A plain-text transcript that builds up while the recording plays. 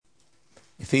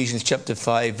Ephesians chapter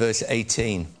 5, verse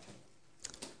 18.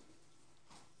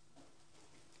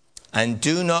 And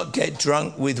do not get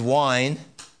drunk with wine,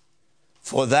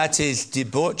 for that is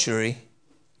debauchery,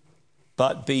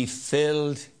 but be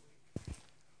filled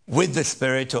with the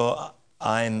Spirit, or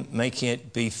I'm making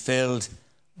it be filled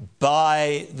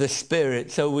by the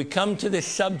Spirit. So we come to this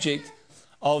subject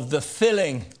of the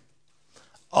filling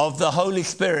of the Holy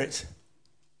Spirit.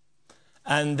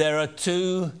 And there are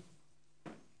two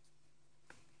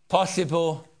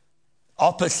possible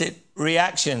opposite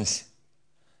reactions.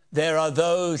 There are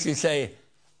those who say,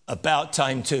 about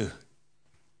time too.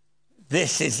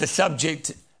 This is the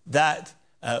subject that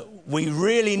we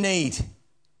really need.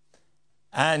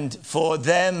 And for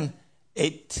them,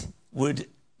 it would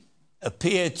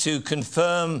appear to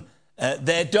confirm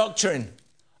their doctrine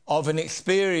of an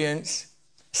experience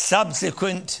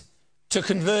subsequent to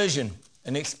conversion,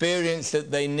 an experience that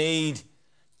they need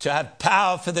to have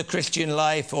power for the Christian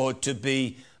life or to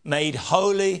be made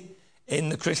holy in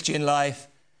the Christian life.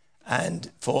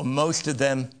 And for most of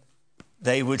them,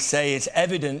 they would say it's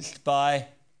evidenced by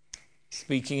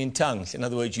speaking in tongues. In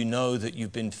other words, you know that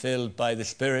you've been filled by the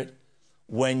Spirit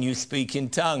when you speak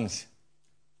in tongues.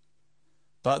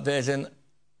 But there's an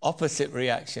opposite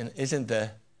reaction, isn't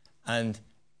there? And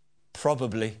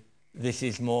probably this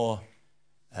is more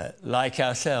like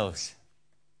ourselves.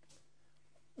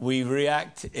 We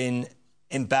react in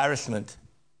embarrassment.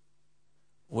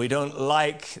 We don't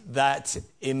like that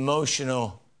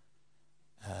emotional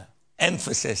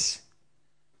emphasis.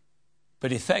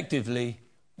 But effectively,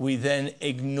 we then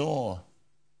ignore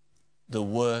the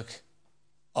work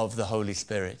of the Holy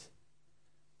Spirit.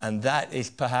 And that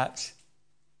is perhaps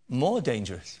more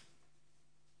dangerous.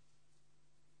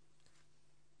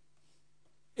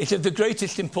 It's of the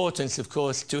greatest importance, of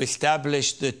course, to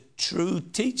establish the true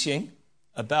teaching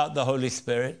about the Holy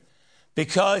Spirit,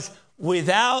 because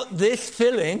without this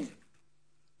filling,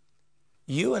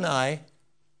 you and I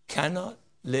cannot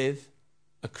live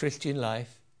a Christian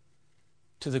life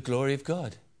to the glory of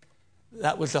God.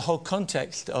 That was the whole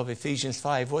context of Ephesians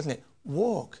 5, wasn't it?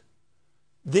 Walk.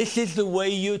 This is the way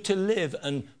you're to live,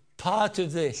 and part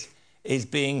of this is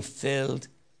being filled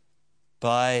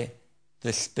by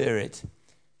the Spirit.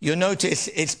 You'll notice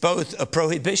it's both a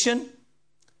prohibition,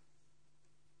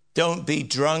 don't be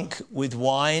drunk with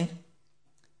wine,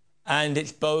 and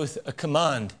it's both a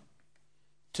command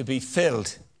to be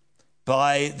filled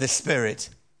by the Spirit.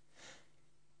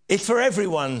 It's for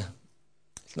everyone.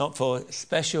 It's not for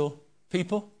special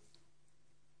people.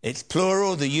 It's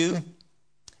plural, the you.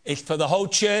 It's for the whole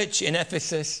church in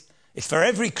Ephesus. It's for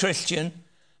every Christian,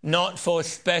 not for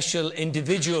special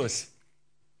individuals.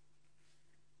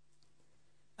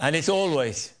 And it's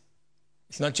always.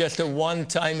 It's not just a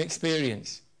one-time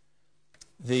experience.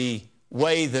 The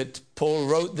way that Paul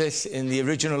wrote this in the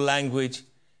original language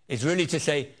is really to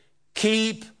say,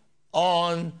 keep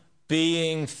on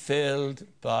being filled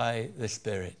by the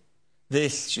Spirit.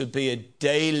 This should be a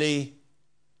daily,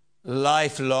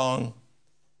 lifelong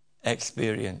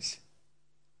experience.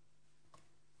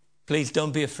 Please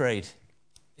don't be afraid,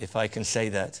 if I can say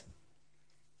that.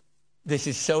 This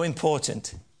is so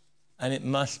important, and it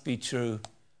must be true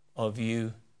of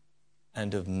you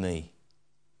and of me.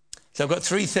 So I've got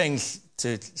three things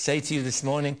to say to you this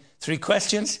morning, three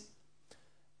questions.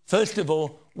 First of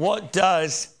all, what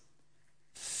does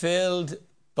filled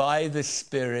by the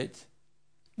Spirit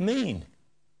mean?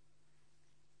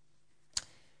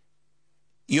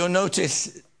 You'll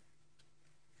notice,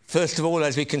 first of all,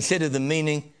 as we consider the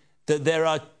meaning, that there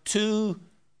are two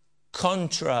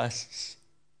contrasts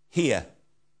here.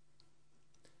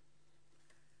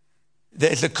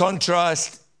 There's a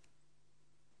contrast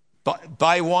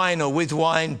by wine or with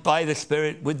wine, by the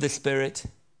Spirit, with the Spirit.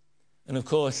 And of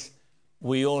course,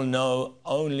 we all know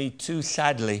only too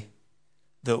sadly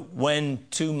that when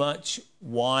too much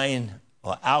wine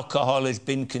or alcohol has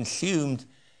been consumed,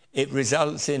 it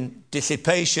results in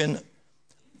dissipation,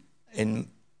 in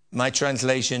my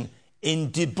translation,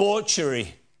 in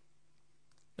debauchery.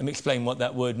 Let me explain what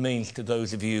that word means to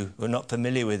those of you who are not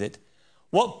familiar with it.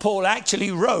 What Paul actually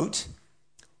wrote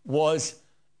was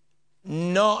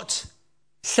not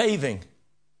saving.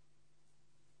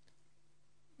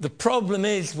 The problem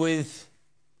is with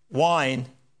wine,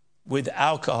 with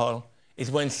alcohol, is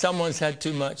when someone's had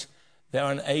too much,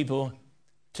 they're unable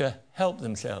to help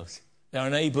themselves. They're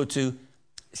unable to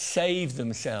save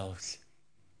themselves.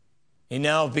 He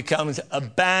now becomes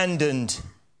abandoned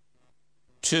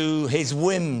to his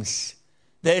whims.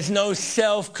 There's no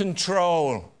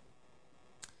self-control.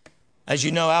 As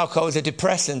you know, alcohol is a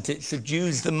depressant. It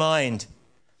subdues the mind,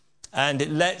 and it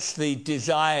lets the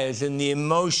desires and the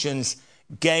emotions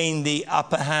gain the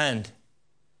upper hand.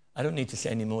 I don't need to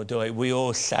say any more, do I? We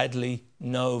all sadly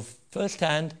know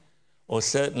firsthand, or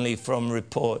certainly from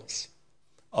reports,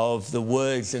 of the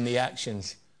words and the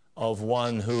actions of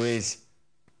one who is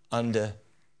under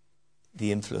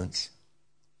the influence.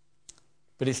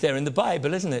 But it's there in the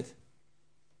Bible, isn't it?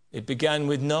 It began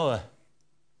with Noah,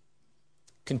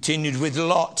 continued with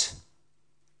Lot.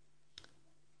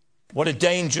 What a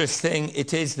dangerous thing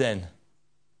it is then.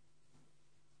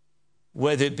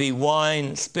 Whether it be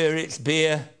wine, spirits,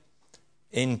 beer.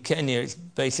 In Kenya, it's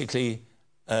basically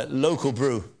local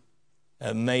brew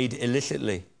made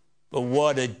illicitly. But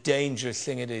what a dangerous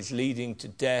thing it is, leading to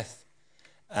death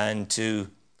and to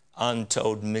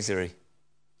untold misery.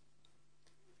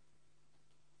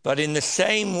 But in the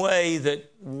same way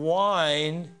that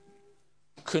wine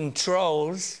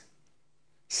controls,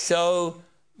 so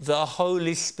the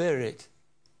Holy Spirit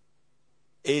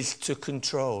is to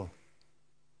control.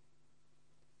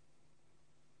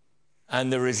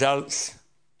 And the results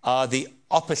are the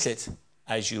opposite,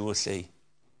 as you will see.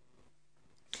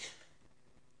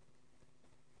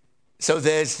 So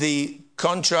there's the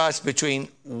contrast between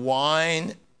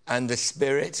wine and the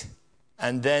Spirit,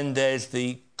 and then there's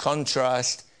the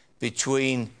contrast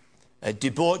between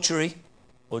debauchery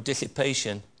or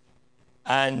dissipation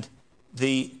and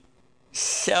the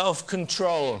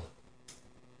self-control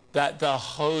that the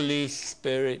Holy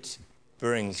Spirit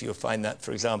brings. You'll find that,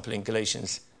 for example, in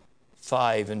Galatians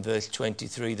 5 and verse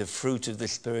 23, the fruit of the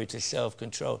Spirit is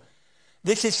self-control.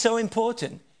 This is so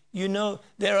important. You know,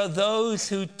 there are those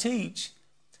who teach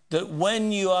that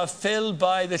when you are filled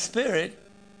by the Spirit,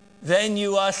 then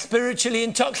you are spiritually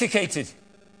intoxicated.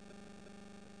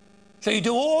 So you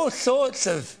do all sorts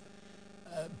of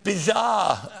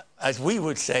bizarre, as we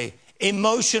would say,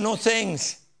 emotional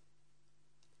things.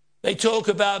 They talk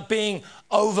about being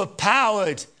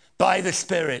overpowered by the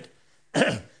Spirit.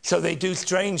 So they do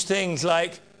strange things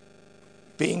like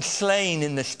being slain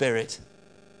in the Spirit,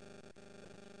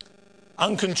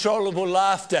 uncontrollable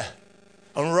laughter,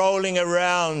 and rolling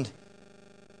around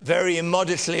very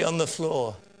immodestly on the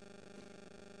floor.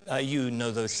 You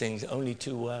know those things only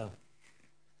too well.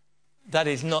 That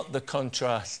is not the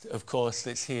contrast, of course,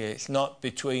 that's here. It's not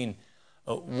between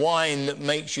wine that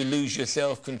makes you lose your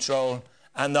self-control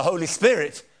and the Holy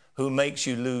Spirit who makes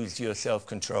you lose your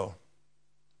self-control.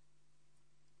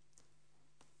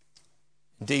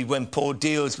 Indeed, when Paul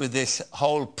deals with this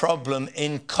whole problem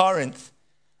in Corinth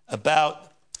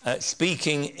about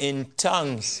speaking in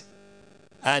tongues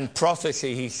and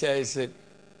prophecy, he says that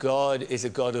God is a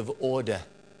God of order.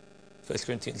 1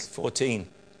 Corinthians 14,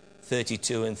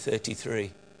 32 and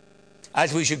 33.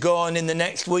 As we should go on in the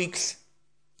next weeks,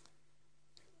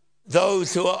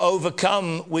 those who are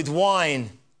overcome with wine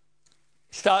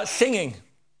start singing,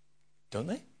 don't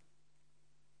they?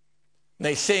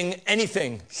 They sing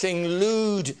anything, sing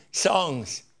lewd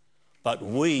songs, but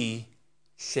we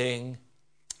sing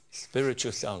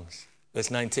spiritual songs. Verse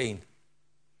 19.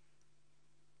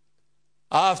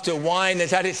 After wine has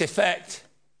had its effect,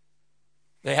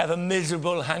 they have a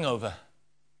miserable hangover.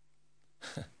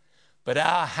 But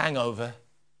our hangover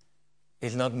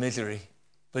is not misery,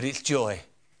 but it's joy.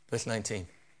 Verse 19.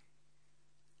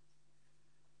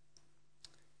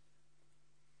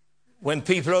 When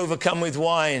people overcome with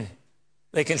wine,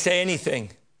 they can say anything.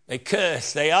 They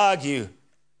curse, they argue.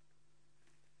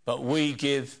 But we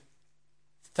give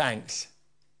thanks.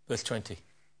 Verse 20.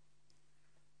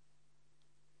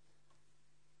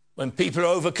 When people are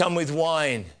overcome with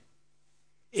wine,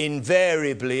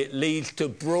 invariably it leads to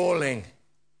brawling.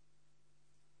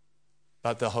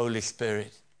 But the Holy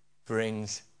Spirit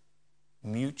brings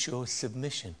mutual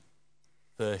submission.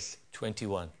 Verse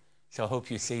 21. So I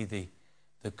hope you see the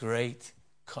great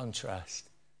contrast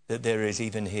that there is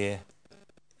even here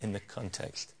in the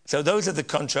context. So those are the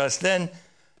contrasts. Then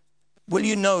will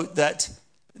you note that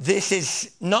this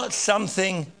is not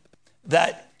something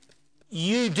that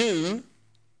you do,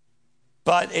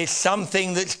 but it's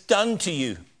something that's done to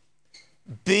you.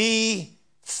 Be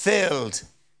filled.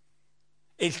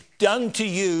 It's done to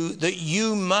you that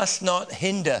you must not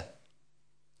hinder.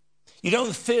 You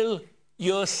don't fill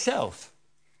yourself.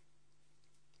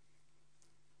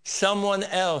 Someone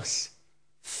else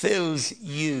fills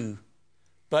you.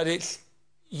 But it's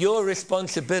your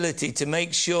responsibility to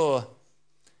make sure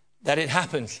that it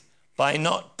happens by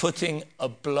not putting a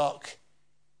block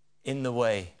in the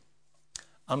way.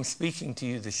 I'm speaking to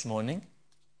you this morning.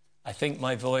 I think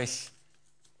my voice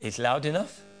is loud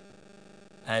enough.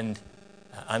 And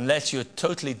unless you're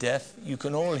totally deaf, you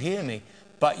can all hear me.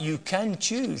 But you can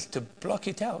choose to block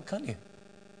it out, can't you?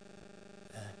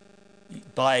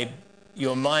 By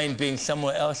your mind being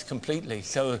somewhere else completely.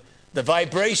 So The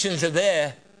vibrations are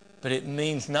there, but it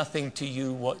means nothing to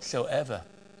you whatsoever.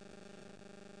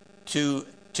 To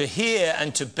hear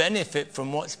and to benefit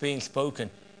from what's being spoken,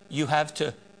 you have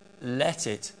to let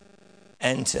it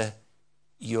enter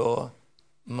your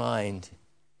mind.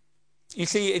 You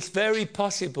see, it's very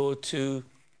possible to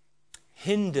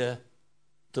hinder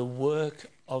the work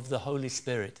of the Holy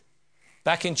Spirit.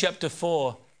 Back in chapter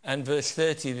 4 and verse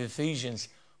 30 of Ephesians,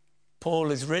 Paul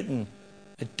has written,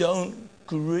 don't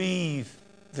grieve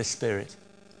the Spirit.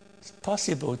 It's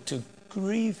possible to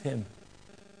grieve him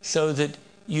so that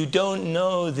you don't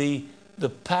know the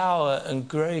power and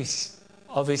grace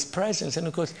of his presence. And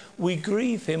of course, we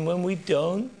grieve him when we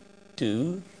don't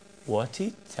do what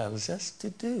he tells us to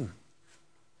do.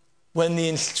 When the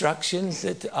instructions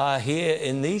that are here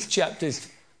in these chapters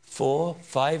 4,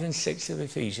 5, and 6 of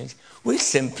Ephesians, we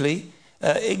simply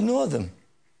ignore them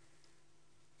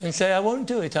and say, I won't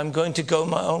do it. I'm going to go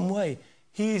my own way.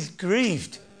 He is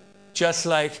grieved, just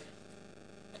like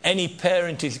any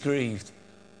parent is grieved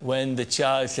when the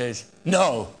child says,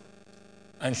 no,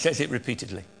 and says it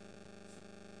repeatedly.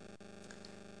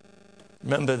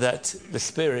 Remember that the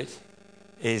Spirit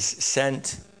is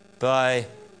sent by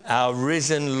our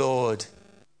risen Lord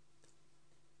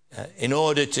in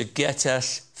order to get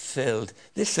us filled.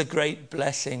 This is a great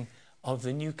blessing of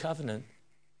the new covenant,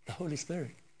 the Holy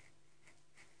Spirit.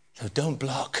 So don't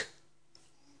block,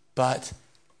 but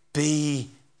be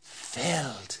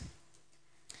filled.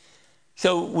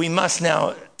 So we must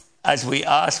now, as we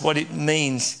ask what it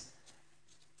means,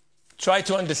 try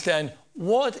to understand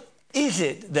what is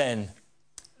it then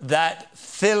that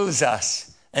fills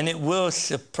us. And it will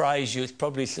surprise you, it's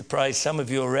probably surprised some of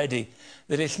you already,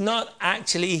 that it's not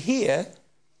actually here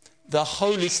the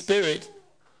Holy Spirit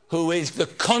who is the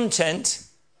content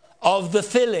of the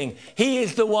filling. He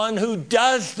is the one who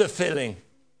does the filling.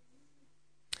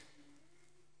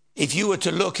 If you were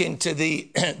to look into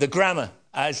the grammar,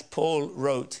 as Paul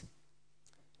wrote,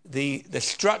 the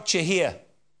structure here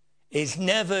is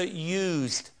never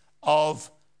used of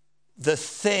the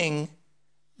thing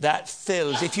that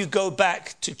fills. If you go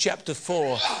back to chapter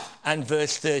 4 and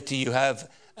verse 30, you have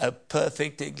a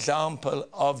perfect example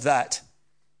of that,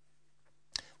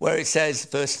 where it says,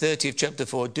 verse 30 of chapter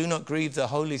 4, do not grieve the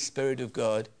Holy Spirit of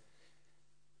God,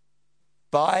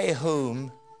 by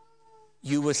whom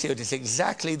you were sealed. It's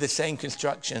exactly the same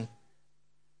construction.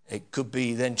 It could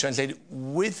be then translated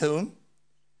with whom,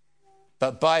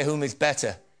 but by whom is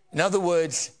better. In other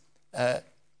words,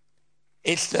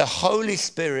 it's the Holy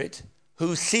Spirit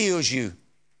who seals you.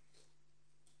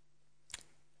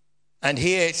 And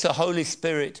here it's the Holy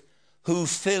Spirit who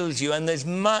fills you. And there's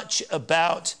much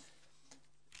about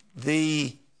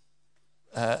the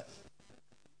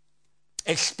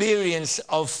experience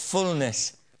of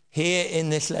fullness here in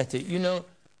this letter. You know,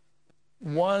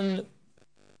 one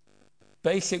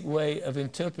basic way of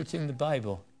interpreting the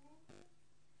Bible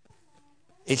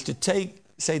is to take,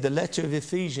 say, the letter of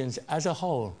Ephesians as a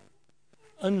whole,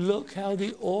 and look how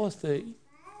the author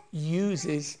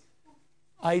uses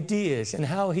ideas and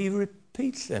how he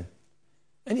repeats them.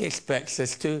 And he expects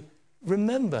us to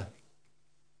remember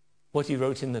what he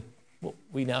wrote in what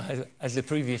we now have as the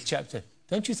previous chapter.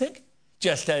 Don't you think?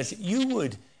 Just as you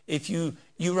would if you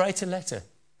write a letter.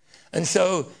 And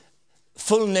so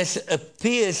fullness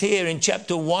appears here in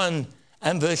chapter 1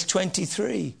 and verse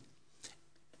 23.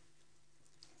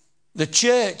 The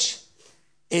church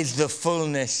is the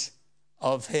fullness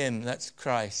of him, that's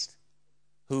Christ,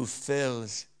 who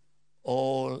fills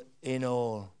all in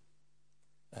all.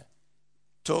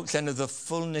 Talks then of the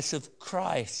fullness of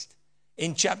Christ.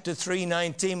 In chapter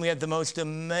 3:19, we have the most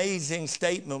amazing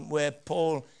statement where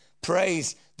Paul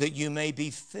prays that you may be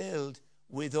filled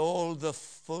with all the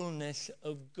fullness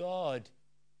of God.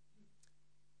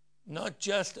 Not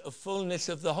just a fullness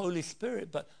of the Holy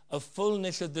Spirit, but a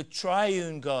fullness of the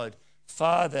triune God,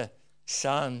 Father,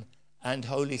 Son, and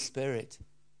Holy Spirit.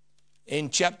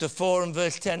 In chapter 4 and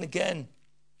verse 10 again,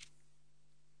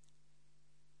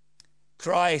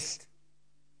 Christ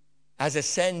has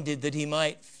ascended that he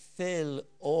might fill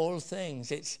all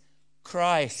things. It's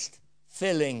Christ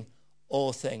filling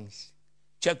all things.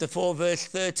 Chapter 4 verse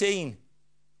 13,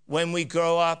 when we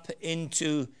grow up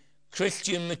into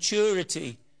Christian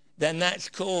maturity, then that's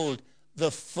called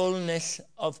the fullness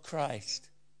of Christ.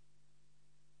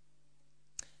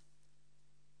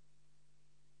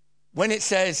 When it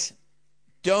says,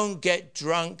 don't get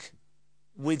drunk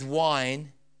with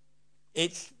wine,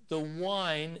 it's the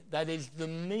wine that is the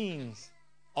means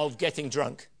of getting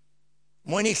drunk.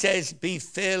 When he says, be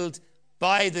filled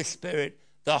by the Spirit,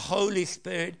 the Holy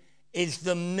Spirit is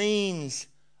the means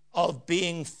of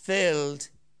being filled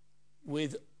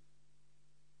with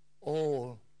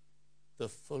all the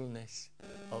fullness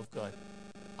of God.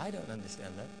 I don't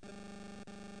understand that.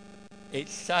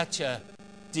 It's such a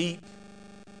deep,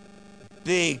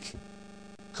 big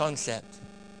concept.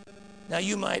 Now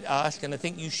you might ask, and I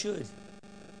think you should,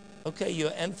 okay,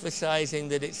 you're emphasizing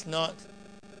that it's not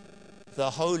the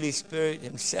Holy Spirit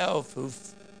himself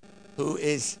who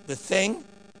is the thing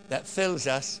that fills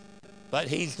us, but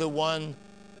he's the one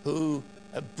who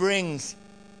brings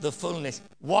the fullness.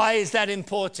 Why is that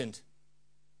important?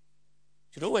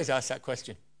 You should always ask that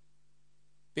question.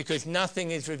 Because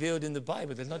nothing is revealed in the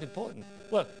Bible that's not important.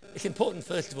 Well, it's important,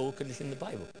 first of all, because it's in the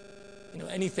Bible.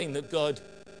 Anything that God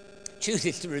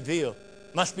chooses to reveal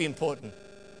must be important,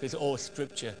 because all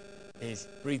Scripture is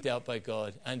breathed out by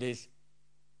God and is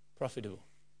profitable.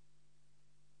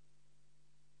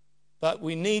 But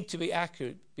we need to be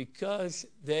accurate, because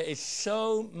there is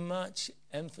so much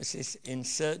emphasis in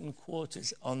certain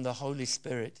quarters on the Holy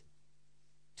Spirit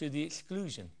to the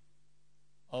exclusion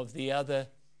of the other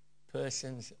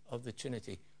persons of the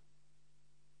Trinity.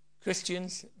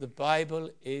 Christians, the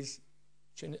Bible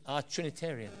are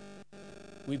Trinitarian.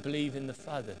 We believe in the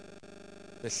Father,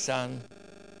 the Son,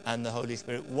 and the Holy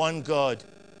Spirit. One God,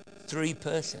 three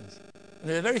persons. And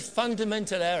there's a very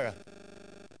fundamental error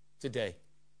today.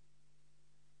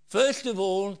 First of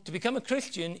all, to become a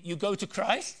Christian, you go to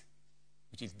Christ,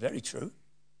 which is very true.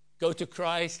 Go to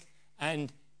Christ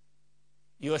and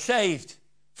you are saved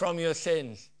from your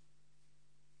sins.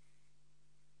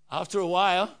 After a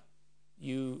while,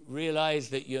 you realize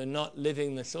that you're not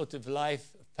living the sort of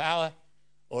life of power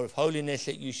or of holiness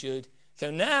that you should.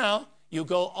 So now you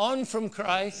go on from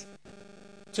Christ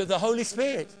to the Holy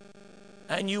Spirit,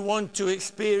 and you want to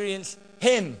experience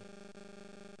him.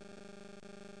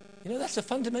 That's a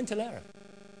fundamental error.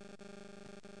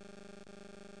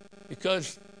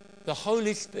 Because the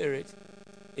Holy Spirit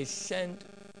is sent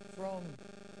from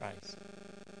Christ.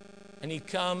 And he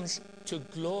comes to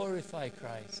glorify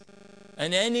Christ.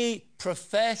 And any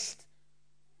professed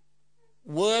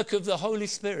work of the Holy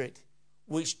Spirit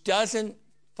which doesn't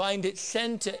find its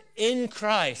center in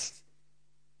Christ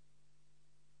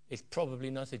is probably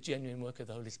not a genuine work of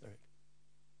the Holy Spirit.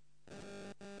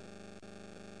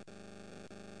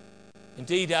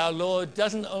 Indeed, our Lord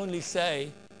doesn't only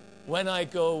say, when I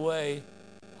go away,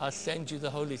 I'll send you the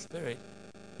Holy Spirit.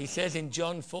 He says in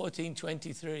John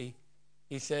 14:23,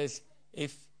 he says,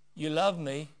 if you love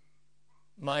me,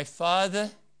 my Father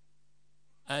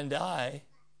and I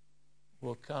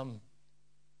will come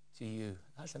to you.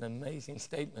 That's an amazing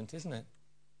statement, isn't it?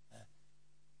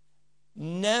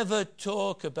 Never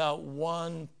talk about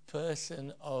one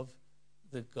person of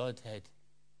the Godhead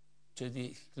to the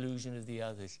exclusion of the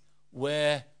others.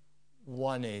 Where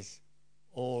one is,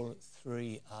 all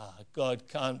three are. God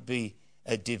can't be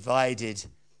divided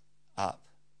up.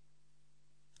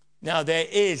 Now, there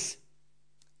is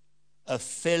a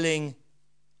filling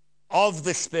of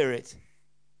the Spirit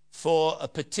for a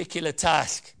particular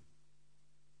task,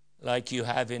 like you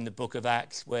have in the book of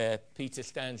Acts, where Peter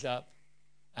stands up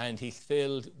and he's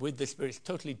filled with the Spirit. It's a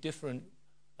totally different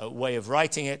way of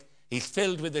writing it. He's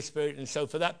filled with the Spirit, and so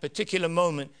for that particular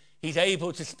moment, he's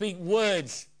able to speak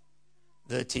words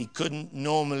that he couldn't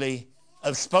normally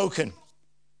have spoken.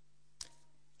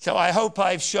 So I hope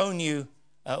I've shown you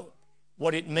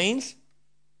what it means.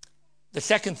 The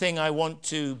second thing I want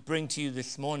to bring to you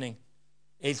this morning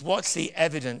is, what's the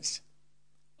evidence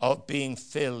of being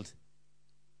filled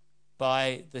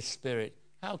by the Spirit?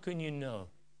 How can you know?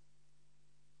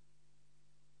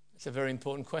 It's a very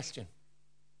important question.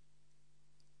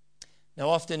 Now,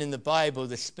 often in the Bible,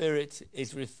 the Spirit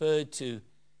is referred to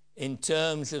in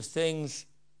terms of things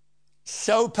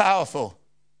so powerful,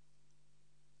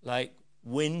 like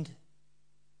wind,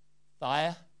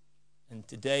 fire, and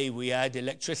today we add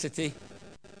electricity.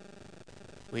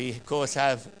 We, of course,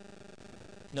 have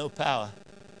no power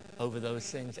over those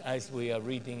things, as we are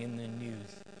reading in the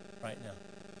news right now.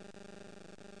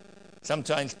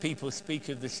 Sometimes people speak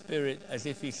of the Spirit as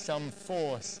if he's some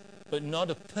force, but not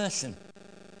a person.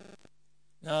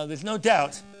 Now, there's no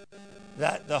doubt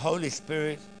that the Holy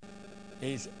Spirit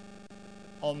is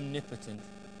omnipotent,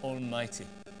 almighty.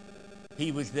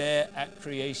 He was there at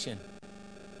creation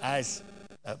as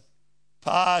a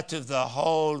part of the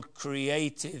whole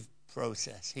creative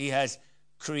process. He has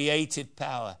creative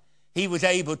power. He was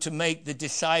able to make the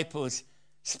disciples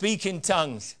speak in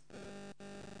tongues,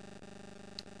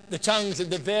 the tongues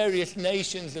of the various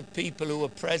nations of people who were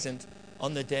present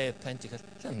on the day of Pentecost.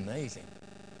 It's amazing.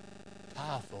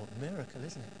 Powerful miracle,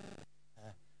 isn't it?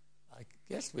 I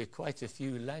guess we're quite a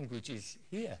few languages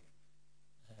here.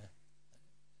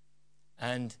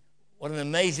 And what an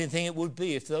amazing thing it would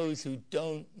be if those who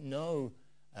don't know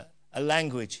a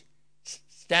language,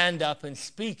 stand up and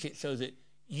speak it so that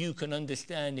you can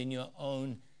understand in your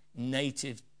own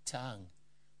native tongue.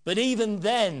 But even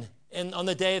then, on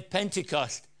the day of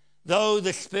Pentecost, though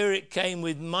the Spirit came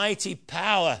with mighty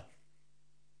power,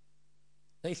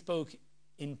 they spoke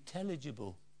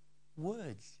intelligible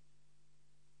words.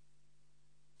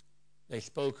 They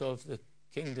spoke of the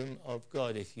kingdom of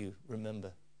God, if you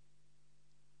remember.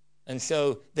 And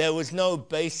so there was no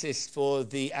basis for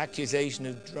the accusation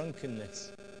of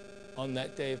drunkenness on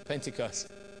that day of Pentecost.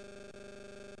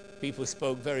 People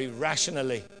spoke very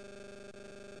rationally,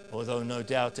 although no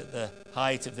doubt at the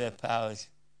height of their powers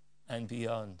and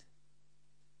beyond.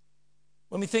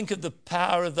 When we think of the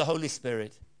power of the Holy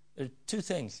Spirit, there are two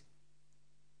things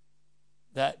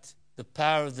that the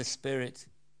power of the Spirit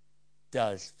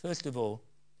does. First of all,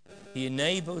 he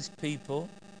enables people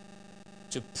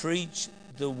to preach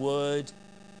the word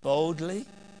boldly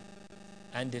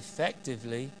and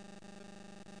effectively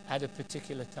at a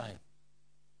particular time.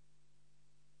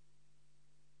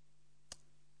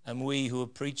 And we who are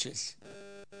preachers,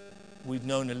 we've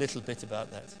known a little bit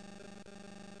about that.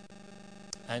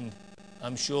 And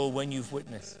I'm sure when you've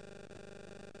witnessed,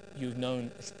 you've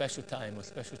known a special time or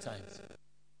special times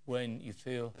when you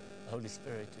feel the Holy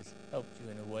Spirit has helped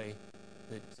you in a way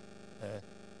that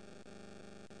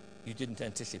you didn't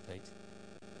anticipate.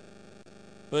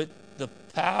 But the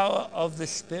power of the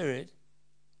Spirit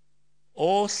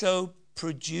also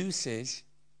produces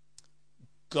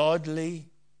godly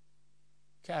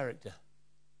character.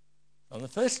 On the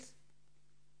first,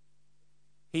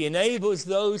 he enables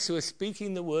those who are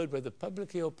speaking the word, whether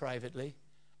publicly or privately,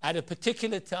 at a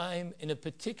particular time, in a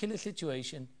particular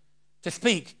situation, to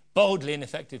speak boldly and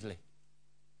effectively.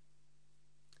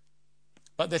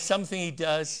 But there's something he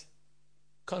does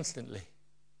constantly.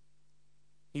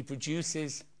 He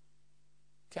produces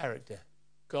character,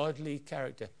 godly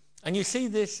character. And you see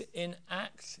this in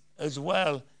Acts as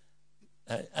well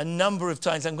a number of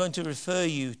times. I'm going to refer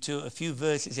you to a few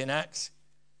verses in Acts,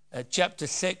 chapter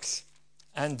 6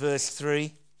 and verse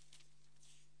 3,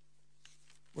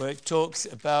 where it talks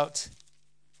about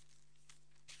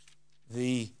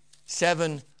the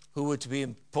 7 who were to be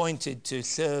appointed to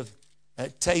serve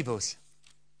at tables.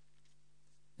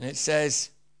 And it says,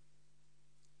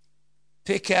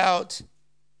 pick out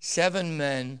 7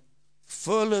 men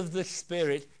full of the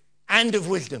Spirit and of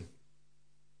wisdom.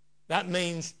 That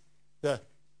means the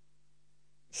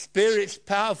Spirit's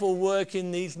powerful work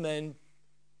in these men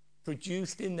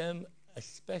produced in them a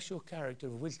special character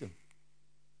of wisdom.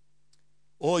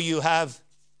 Or you have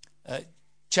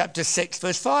chapter 6,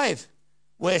 verse 5,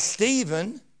 where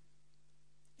Stephen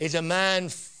is a man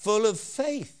full of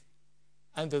faith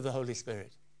and of the Holy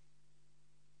Spirit.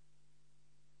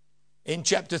 In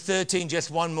chapter 13, just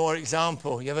one more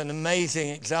example. You have an amazing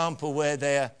example where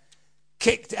they are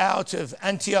kicked out of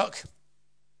Antioch.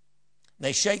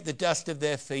 They shake the dust of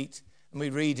their feet. And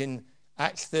we read in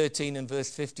Acts 13 and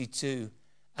verse 52,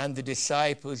 and the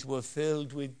disciples were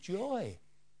filled with joy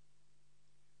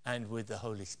and with the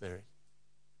Holy Spirit.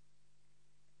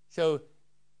 So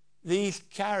these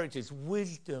characters,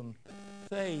 wisdom,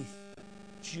 faith,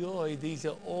 joy, these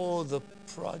are all the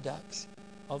products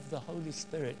of the Holy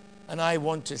Spirit. And I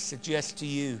want to suggest to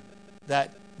you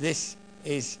that this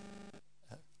is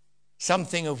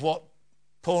something of what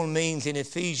Paul means in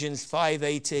Ephesians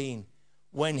 5:18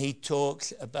 when he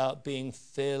talks about being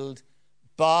filled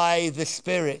by the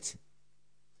Spirit.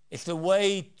 It's the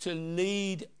way to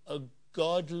lead a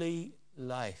godly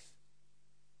life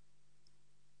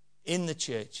in the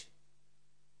church.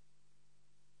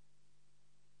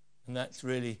 And that's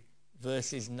really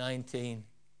verses 19,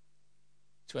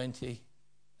 20,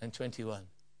 and 21.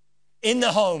 In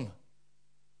the home.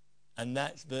 And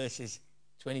that's verses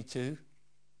 22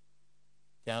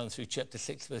 down through chapter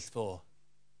 6, verse 4.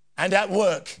 And at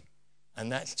work.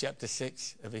 And that's chapter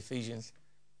 6 of Ephesians,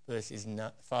 verses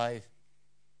 5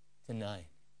 to 9.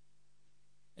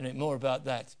 And more about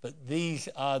that. But these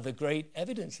are the great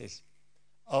evidences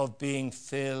of being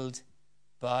filled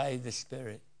by the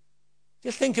Spirit.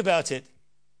 Just think about it.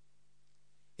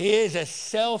 Here's a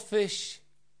selfish,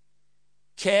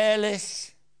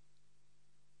 careless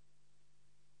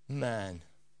man.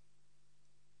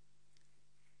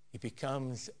 He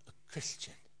becomes a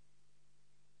Christian.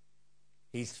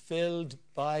 He's filled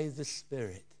by the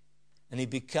Spirit. And he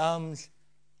becomes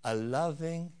a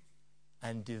loving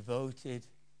and devoted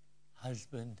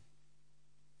husband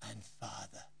and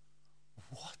father.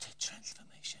 What a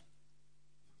transformation.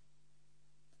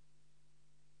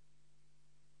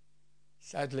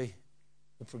 Sadly,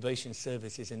 the probation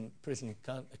services in prison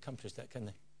can't accomplish that, can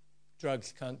they?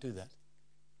 Drugs can't do that.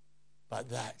 But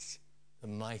that's the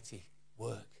mighty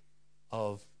work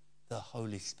of the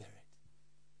Holy Spirit.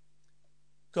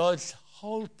 God's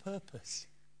whole purpose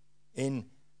in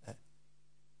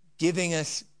giving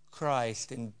us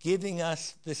Christ and giving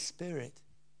us the Spirit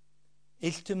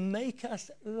is to make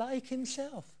us like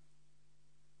himself.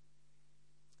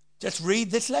 Just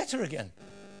read this letter again.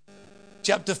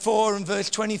 Chapter 4 and verse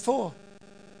 24.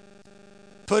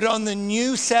 Put on the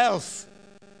new self,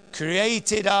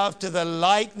 created after the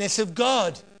likeness of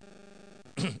God,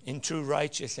 in true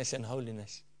righteousness and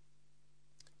holiness.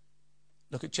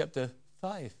 Look at chapter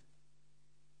 5,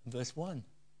 verse 1.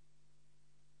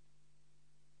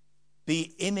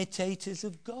 Be imitators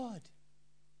of God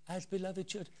as beloved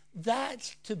children.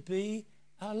 That's to be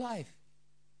our life.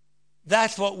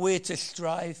 That's what we're to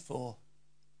strive for.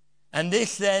 And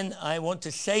this then, I want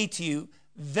to say to you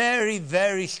very,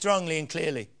 very strongly and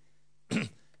clearly,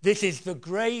 this is the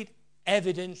great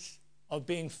evidence of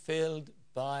being filled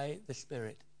by the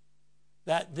Spirit.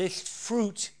 That this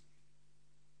fruit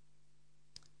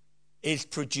is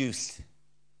produced.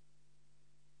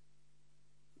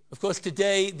 Of course,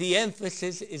 today the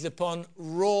emphasis is upon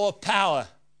raw power.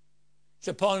 It's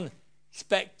upon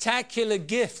spectacular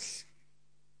gifts.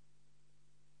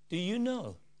 Do you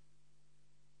know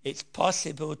it's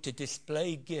possible to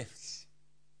display gifts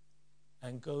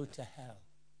and go to hell?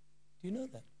 Do you know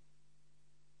that?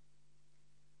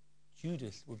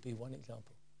 Judas would be one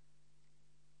example.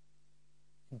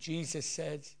 And Jesus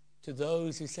said to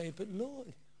those who say, but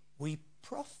Lord, we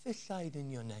prophesied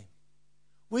in your name.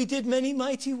 We did many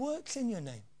mighty works in your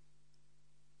name.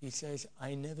 He says,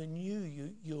 I never knew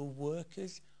you, you're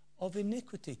workers of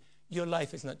iniquity. Your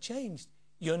life has not changed.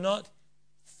 You're not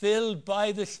filled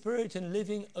by the Spirit and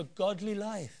living a godly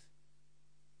life.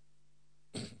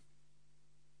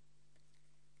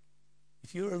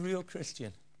 If you're a real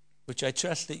Christian, which I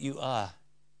trust that you are,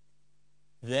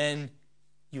 then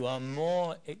you are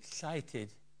more excited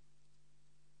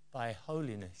by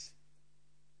holiness,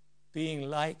 being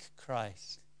like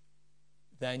Christ,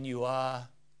 than you are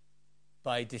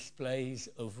by displays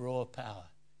of raw power.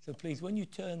 So please, when you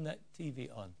turn that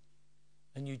TV on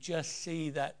and you just see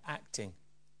that acting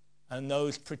and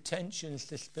those pretensions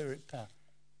to spirit power,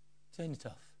 turn it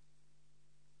off.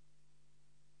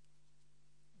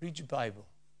 Read your Bible.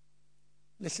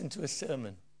 Listen to a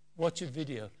sermon. Watch a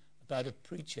video about a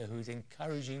preacher who's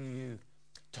encouraging you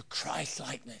to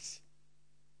Christ-likeness.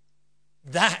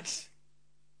 That's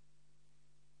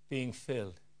being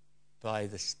filled by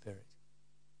the Spirit.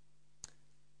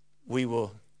 We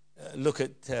will look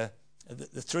at the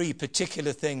three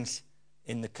particular things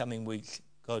in the coming weeks,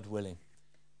 God willing.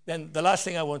 Then the last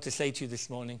thing I want to say to you this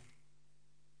morning,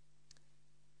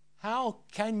 how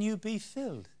can you be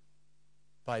filled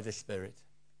by the Spirit?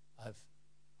 I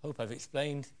hope I've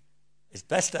explained as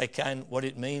best I can what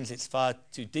it means. It's far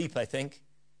too deep, I think.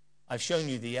 I've shown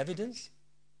you the evidence.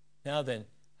 Now then,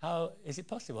 how is it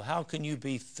possible? How can you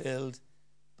be filled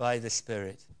by the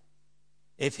Spirit?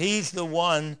 If he's the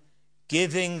one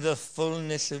giving the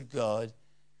fullness of God,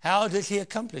 how does he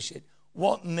accomplish it?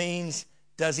 What means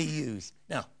does he use?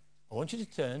 Now, I want you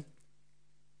to turn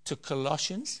to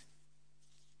Colossians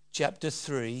chapter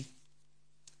 3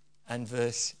 and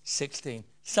verse 16.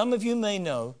 Some of you may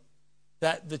know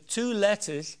that the two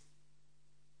letters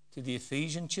to the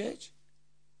Ephesian church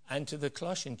and to the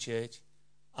Colossian church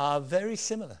are very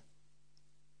similar.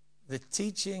 The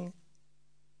teaching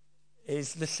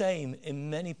is the same in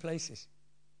many places.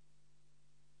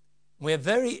 We have a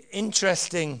very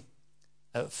interesting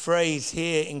phrase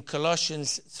here in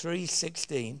Colossians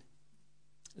 3:16.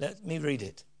 Let me read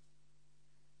it.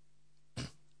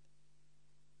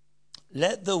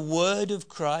 Let the word of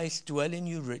Christ dwell in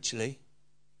you richly,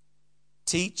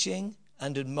 teaching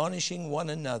and admonishing one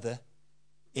another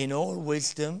in all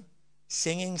wisdom,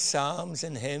 singing psalms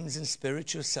and hymns and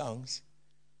spiritual songs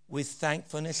with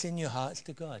thankfulness in your hearts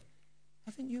to God.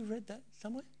 Haven't you read that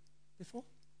somewhere before?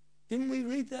 Didn't we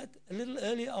read that a little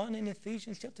earlier on in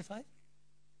Ephesians chapter 5?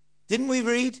 Didn't we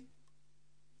read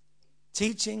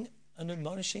teaching and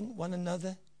admonishing one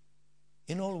another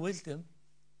in all wisdom?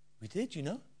 We did, you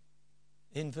know,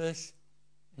 in verse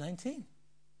 19.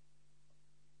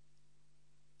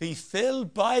 Be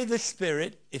filled by the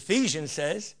Spirit, Ephesians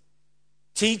says,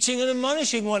 teaching and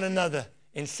admonishing one another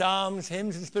in psalms,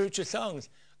 hymns, and spiritual songs.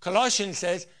 Colossians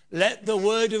says, let the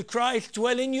word of Christ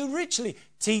dwell in you richly,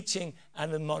 teaching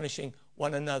and admonishing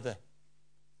one another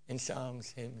in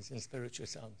psalms, hymns, and spiritual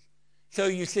songs. So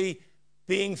you see,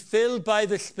 being filled by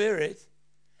the Spirit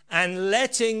and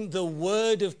letting the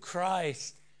word of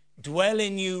Christ dwell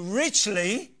in you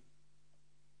richly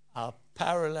are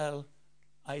parallel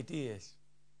ideas.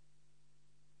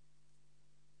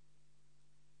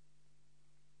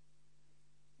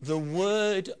 the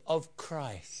word of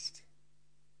Christ.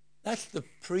 That's the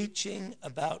preaching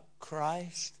about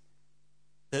Christ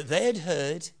that they had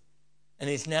heard and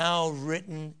is now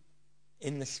written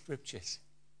in the scriptures.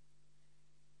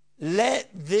 Let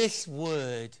this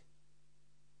word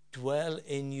dwell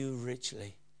in you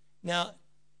richly. Now,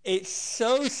 it's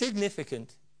so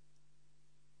significant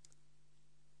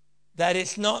that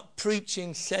it's not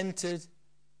preaching centered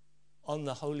on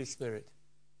the Holy Spirit,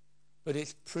 but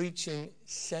it's preaching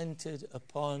centered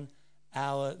upon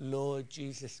our Lord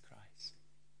Jesus Christ.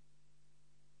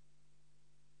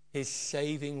 His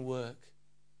saving work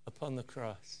upon the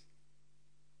cross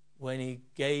when he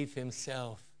gave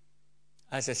himself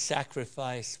as a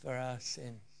sacrifice for our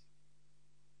sins.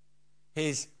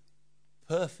 His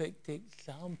perfect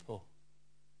example.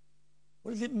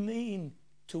 What does it mean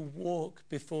to walk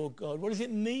before God? What does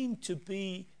it mean to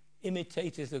be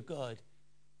imitators of God?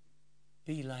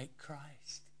 Be like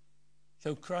Christ.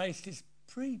 So Christ is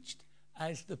preached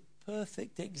as the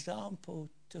perfect example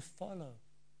to follow.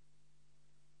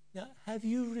 Now, have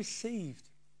you received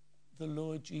the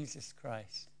Lord Jesus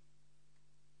Christ?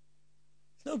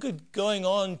 It's no good going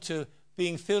on to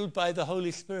being filled by the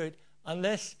Holy Spirit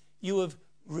unless you have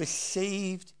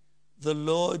received the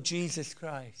Lord Jesus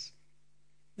Christ.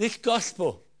 This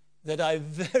gospel that I've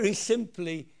very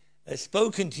simply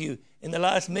spoken to you in the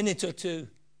last minute or two,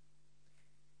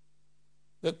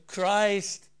 that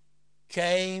Christ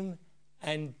came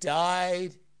and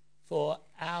died for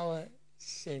our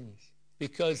sins,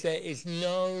 because there is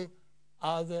no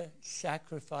other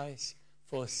sacrifice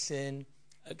for sin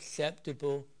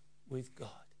acceptable with God.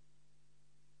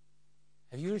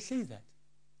 Have you received that?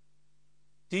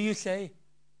 Do you say,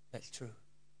 that's true?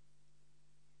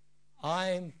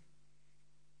 I'm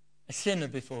a sinner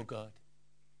before God.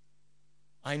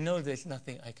 I know there's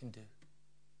nothing I can do.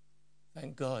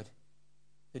 Thank God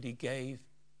that he gave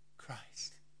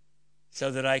Christ so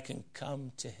that I can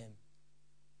come to him.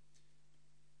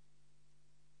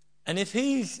 And if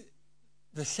he's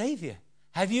the Savior,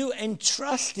 have you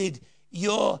entrusted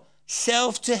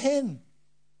yourself to him?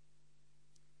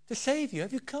 The Savior,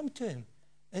 have you come to him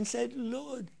and said,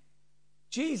 Lord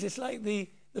Jesus, like the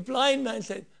blind man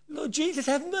said, Lord Jesus,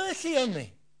 have mercy on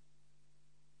me.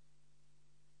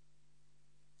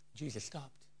 Jesus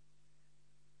stopped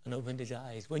and opened his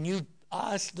eyes. When you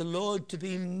ask the Lord to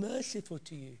be merciful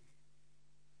to you,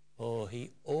 oh,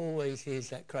 he always hears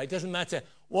that cry. It doesn't matter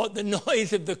what the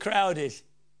noise of the crowd is.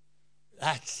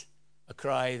 That's a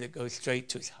cry that goes straight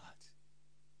to his heart.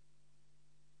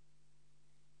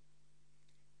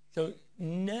 So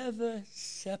never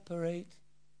separate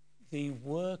the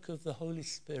work of the Holy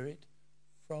Spirit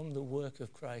from the work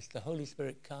of Christ. The Holy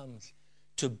Spirit comes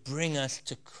to bring us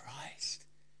to Christ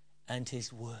and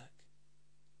his work.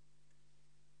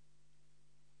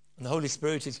 And the Holy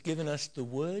Spirit has given us the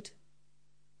Word.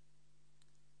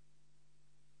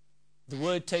 The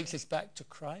Word takes us back to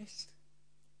Christ.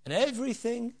 And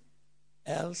everything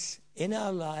else in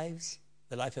our lives,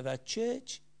 the life of our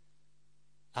church,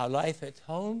 our life at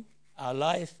home, our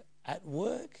life at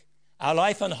work, our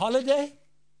life on holiday,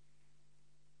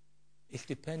 is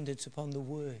dependent upon the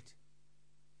Word.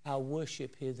 Our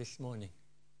worship here this morning.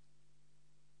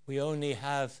 We only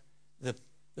have the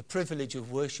privilege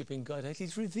of worshiping God as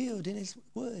he's revealed in his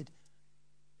Word.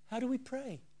 How do we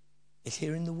pray? It's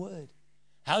here in the Word.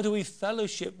 How do we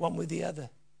fellowship one with the other?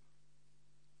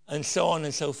 And so on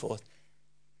and so forth.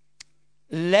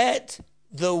 Let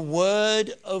the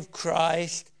word of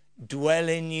Christ dwell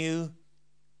in you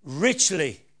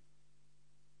richly.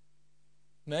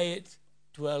 May it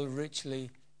dwell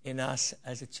richly in us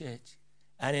as a church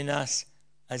and in us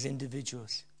as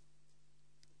individuals.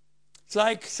 It's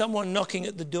like someone knocking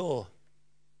at the door.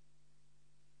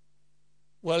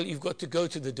 Well, you've got to go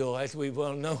to the door, as we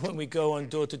well know when we go on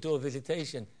door-to-door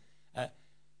visitation. But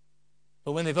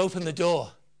when they've opened the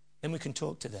door, then we can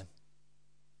talk to them.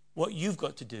 What you've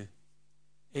got to do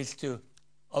is to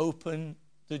open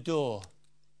the door.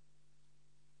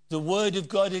 The Word of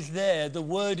God is there. The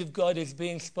Word of God is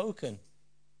being spoken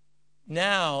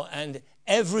now and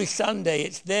every Sunday.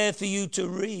 It's there for you to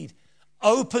read.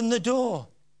 Open the door.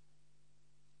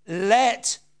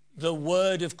 Let the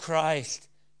Word of Christ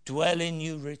dwell in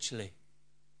you richly.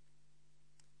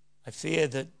 I fear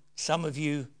that some of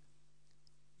you're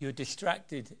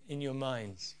distracted in your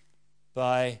minds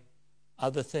by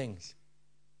other things.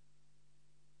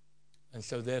 And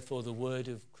so therefore the word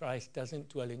of Christ doesn't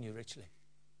dwell in you richly.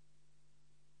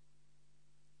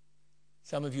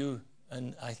 Some of you,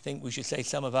 and I think we should say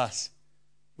some of us,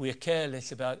 we are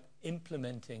careless about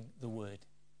implementing the word.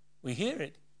 We hear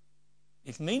it.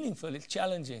 It's meaningful, it's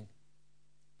challenging.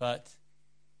 But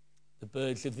the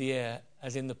birds of the air,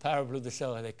 as in the parable of the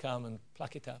sower, they come and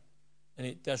pluck it up, and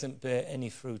it doesn't bear any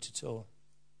fruit at all.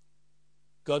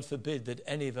 God forbid that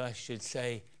any of us should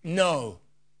say, no,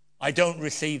 I don't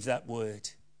receive that word.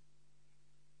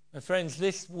 My friends,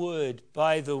 this word,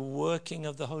 by the working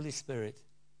of the Holy Spirit,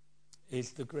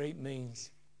 is the great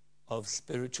means of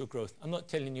spiritual growth. I'm not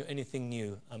telling you anything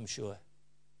new, I'm sure.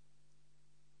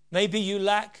 Maybe you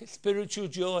lack spiritual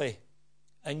joy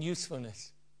and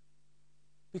usefulness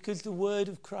because the word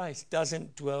of Christ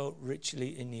doesn't dwell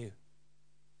richly in you.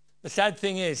 The sad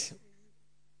thing is,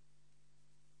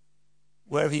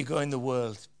 wherever you go in the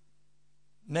world,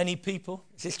 many people,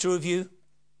 is this true of you?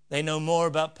 They know more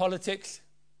about politics,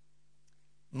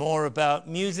 more about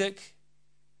music,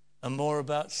 and more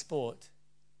about sport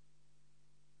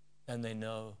than they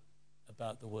know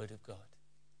about the Word of God.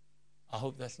 I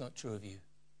hope that's not true of you.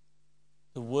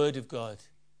 The Word of God,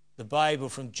 the Bible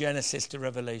from Genesis to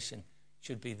Revelation,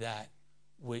 should be that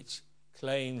which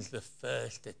claims the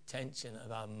first attention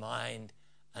of our mind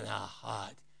and our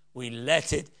heart. We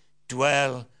let it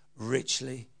dwell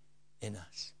richly in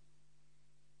us.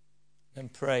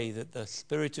 And pray that the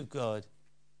Spirit of God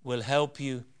will help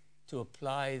you to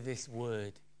apply this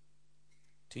word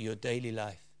to your daily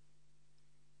life.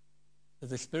 That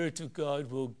the Spirit of God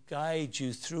will guide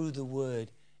you through the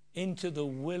word into the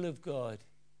will of God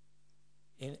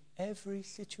in every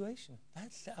situation.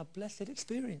 That's our blessed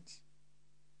experience.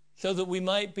 So that we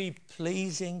might be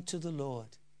pleasing to the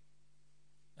Lord.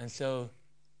 And so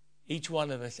each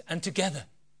one of us, and together,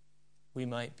 we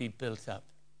might be built up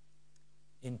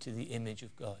into the image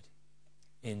of God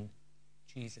in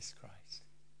Jesus Christ.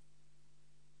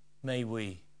 May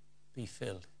we be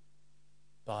filled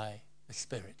by the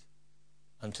Spirit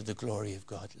unto the glory of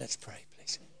God. Let's pray,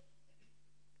 please.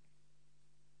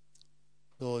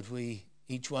 Lord, we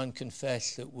each one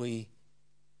confess that we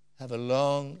have a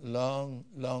long, long,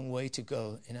 long way to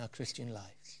go in our Christian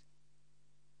lives.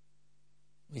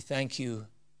 We thank you,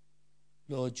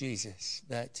 Lord Jesus,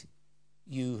 that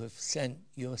you have sent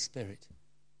your Spirit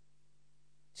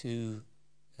to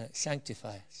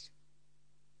sanctify us,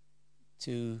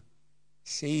 to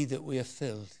see that we are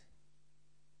filled.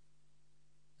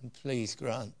 And please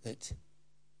grant that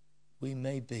we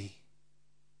may be,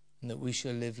 and that we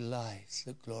shall live lives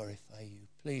that glorify you.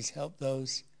 Please help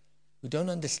those who don't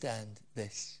understand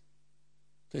this,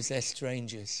 because they're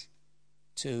strangers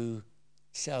to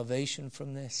salvation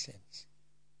from their sins.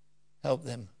 Help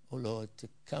them, O Lord, to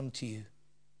come to you,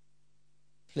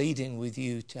 pleading with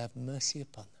you to have mercy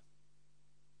upon them.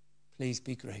 Please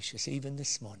be gracious, even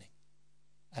this morning,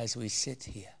 as we sit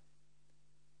here.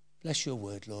 Bless your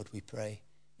word, Lord, we pray.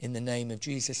 In the name of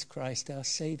Jesus Christ, our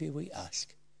Savior, we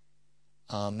ask.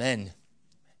 Amen.